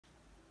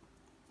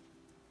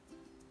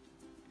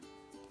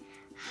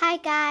Hi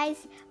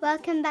guys,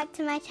 welcome back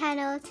to my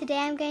channel. Today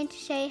I'm going to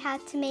show you how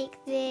to make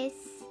this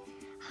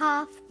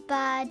half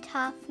bird,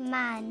 half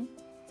man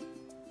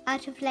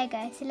out of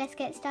Lego. So let's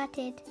get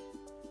started.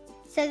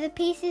 So the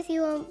pieces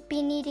you will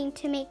be needing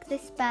to make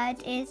this bird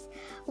is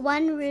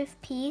one roof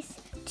piece,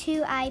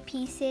 two eye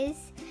pieces,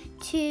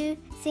 two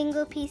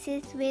single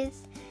pieces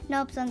with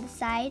knobs on the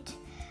side,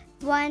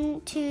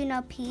 one 2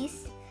 knob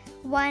piece,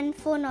 one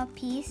 4 knob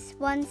piece,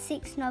 one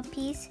 6 knob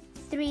piece,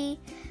 three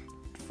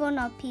 4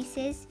 knob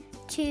pieces,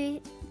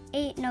 two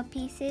 8 knob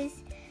pieces,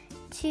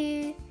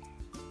 two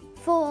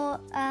 4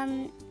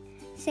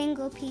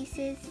 single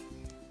pieces,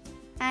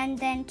 and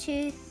then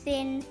two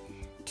thin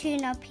 2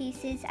 knob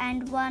pieces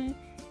and one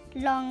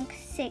long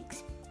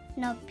 6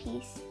 knob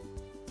piece.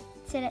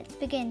 So let's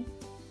begin.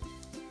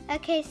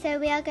 Okay, so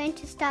we are going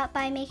to start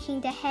by making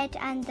the head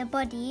and the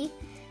body.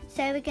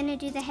 So we're going to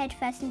do the head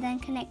first and then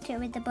connect it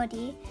with the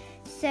body.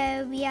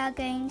 So we are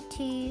going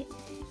to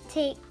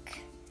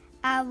take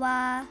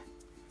our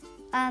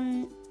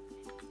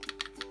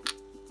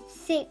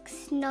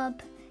 6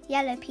 knob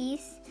yellow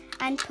piece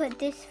and put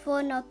this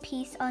 4 knob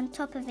piece on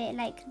top of it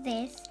like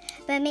this,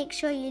 but make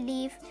sure you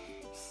leave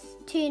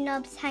 2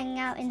 knobs hanging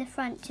out in the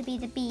front to be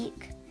the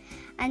beak.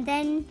 And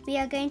then we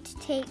are going to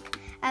take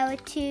our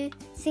 2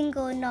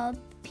 single knob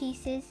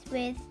pieces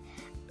with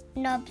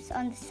knobs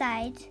on the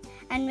side,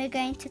 and we're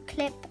going to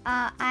clip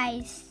our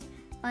eyes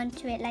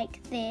onto it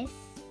like this.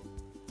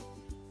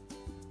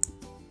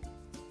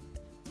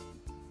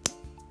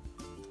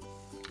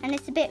 And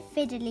it's a bit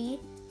fiddly,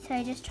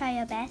 so just try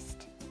your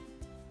best.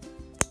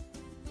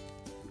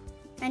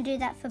 And do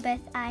that for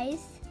both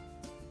eyes.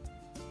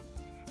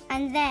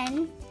 And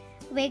then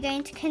we're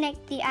going to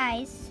connect the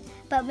eyes,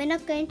 but we're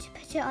not going to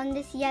put it on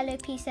this yellow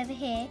piece over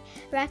here.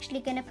 We're actually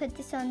going to put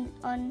this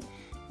on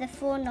the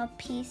 4 knob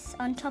piece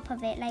on top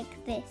of it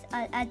like this,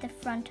 at the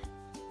front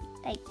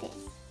like this.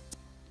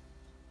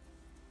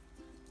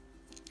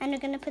 And we're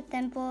going to put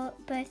them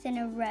both in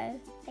a row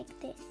like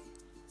this.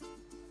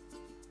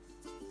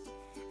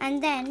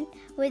 And then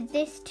with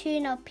this 2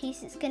 knob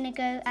piece, it's going to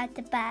go at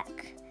the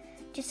back.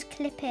 Just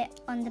clip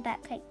it on the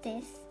back like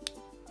this.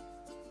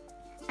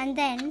 And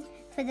then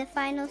for the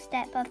final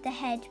step of the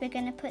head, we're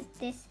going to put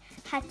this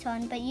hat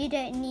on, but you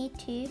don't need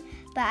to,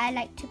 but I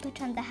like to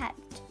put on the hat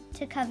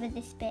to cover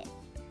this bit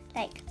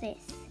like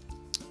this.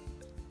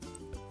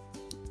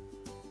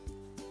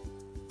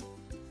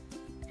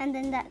 And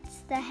then that's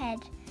the head.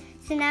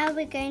 So now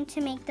we're going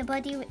to make the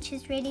body, which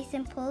is really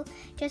simple,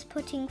 just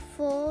putting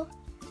 3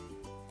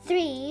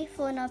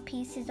 4 knob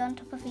pieces on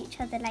top of each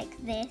other like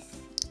this.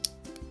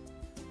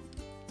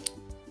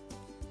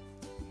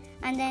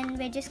 And then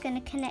we're just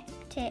going to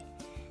connect it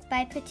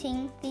by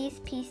putting these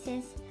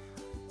pieces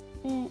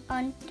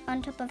on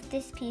top of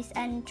this piece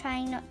and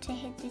trying not to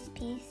hit this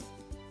piece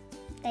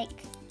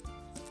like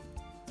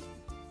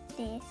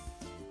this.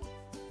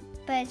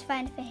 But it's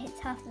fine if it hits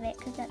half of it,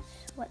 because that's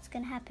what's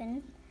going to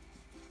happen.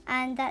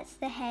 And that's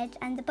the head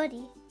and the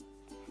body.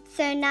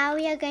 So now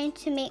we are going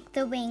to make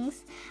the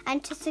wings,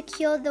 and to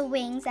secure the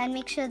wings and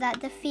make sure that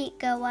the feet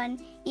go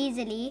on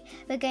easily,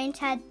 we're going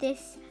to add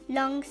this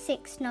long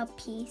 6 knob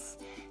piece.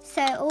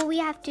 So all we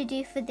have to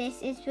do for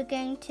this is we're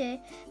going to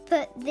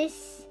put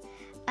this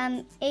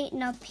 8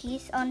 knob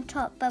piece on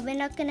top, but we're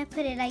not going to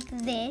put it like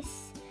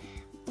this.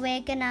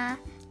 We're going to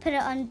put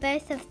it on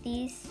both of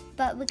these,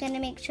 but we're going to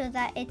make sure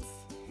that it's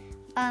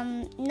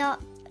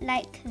not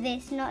like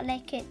this, not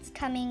like it's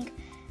coming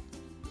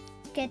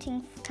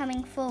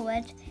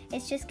forward.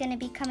 It's just going to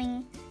be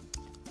coming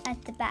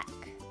at the back.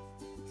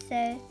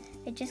 So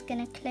we're just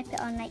going to clip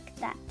it on like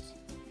that.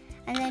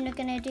 And then we're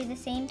going to do the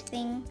same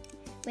thing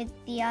with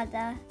the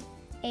other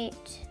 8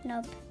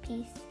 knob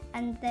piece,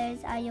 and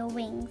those are your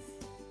wings.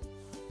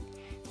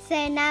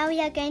 So now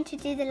we are going to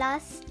do the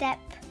last step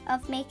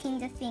of making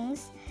the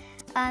things,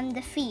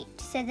 the feet.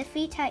 So the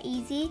feet are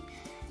easy.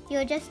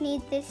 You'll just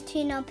need this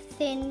 2 knob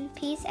thin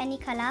piece, any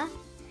color,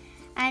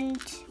 and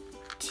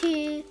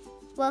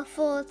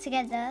 4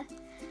 together,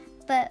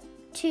 but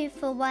 2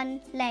 for one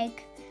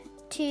leg,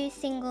 2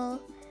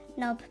 single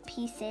knob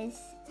pieces.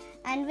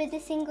 And with the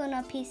single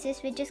knob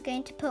pieces, we're just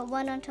going to put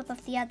one on top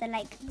of the other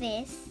like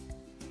this.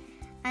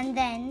 And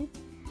then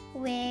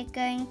we're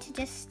going to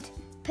just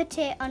put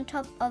it on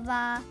top of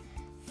our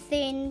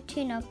thin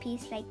 2 knob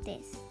piece like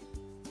this.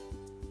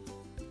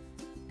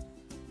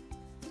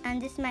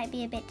 And this might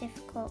be a bit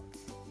difficult,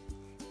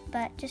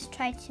 but just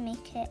try to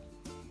make it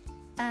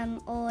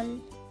all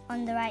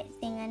on the right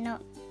thing and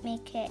not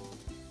make it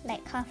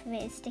like half of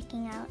it is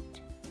sticking out.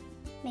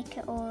 Make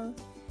it all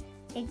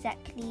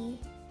exactly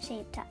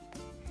shaped up.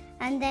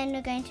 And then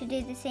we're going to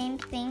do the same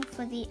thing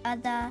for the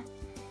other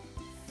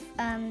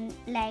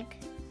leg,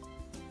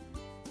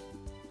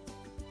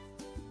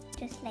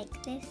 just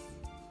like this.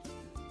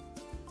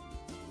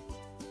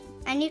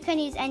 And you can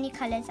use any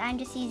colors, I'm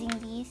just using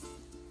these.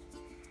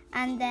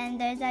 And then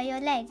those are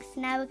your legs.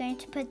 Now we're going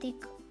to put the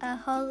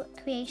whole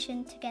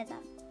creation together.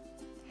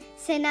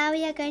 So now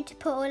we are going to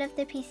put all of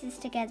the pieces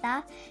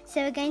together.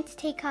 So we're going to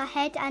take our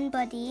head and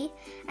body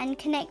and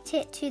connect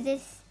it to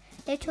this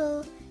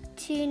little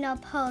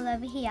 2-knob hole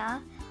over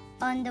here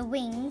on the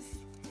wings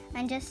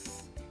and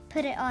just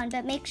put it on,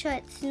 but make sure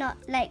it's not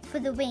like for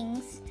the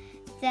wings,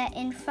 that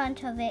in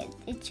front of it,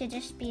 it should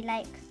just be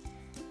like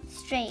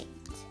straight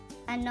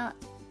and not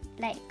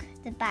like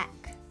the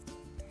back.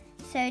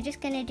 So we're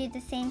just going to do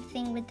the same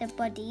thing with the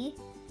body.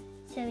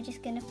 So we're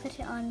just going to put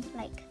it on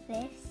like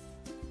this.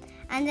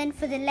 And then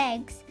for the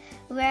legs,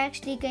 we're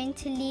actually going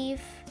to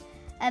leave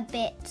a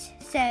bit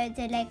so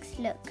the legs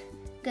look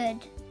good.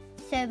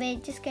 So we're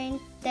just going,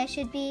 there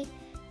should be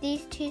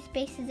these 2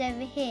 spaces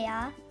over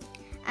here,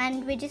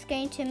 and we're just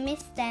going to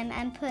mist them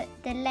and put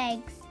the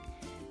legs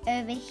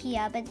over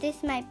here. But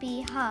this might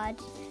be hard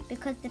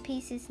because the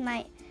pieces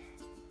might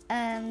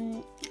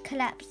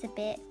collapse a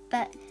bit,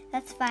 but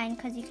that's fine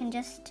because you can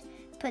just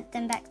put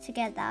them back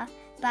together.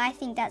 But I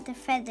think that the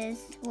feathers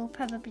will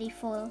probably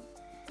fall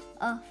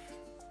off.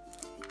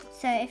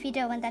 So if you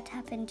don't want that to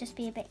happen, just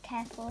be a bit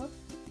careful.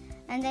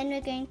 And then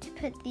we're going to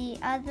put the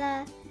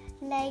other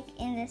leg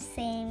in the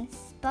same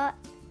spot,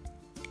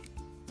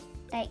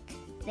 like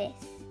this.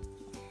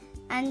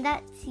 And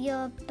that's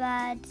your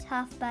bird,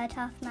 half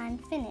man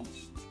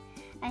finished.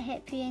 I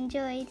hope you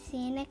enjoyed.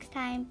 See you next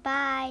time.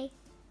 Bye.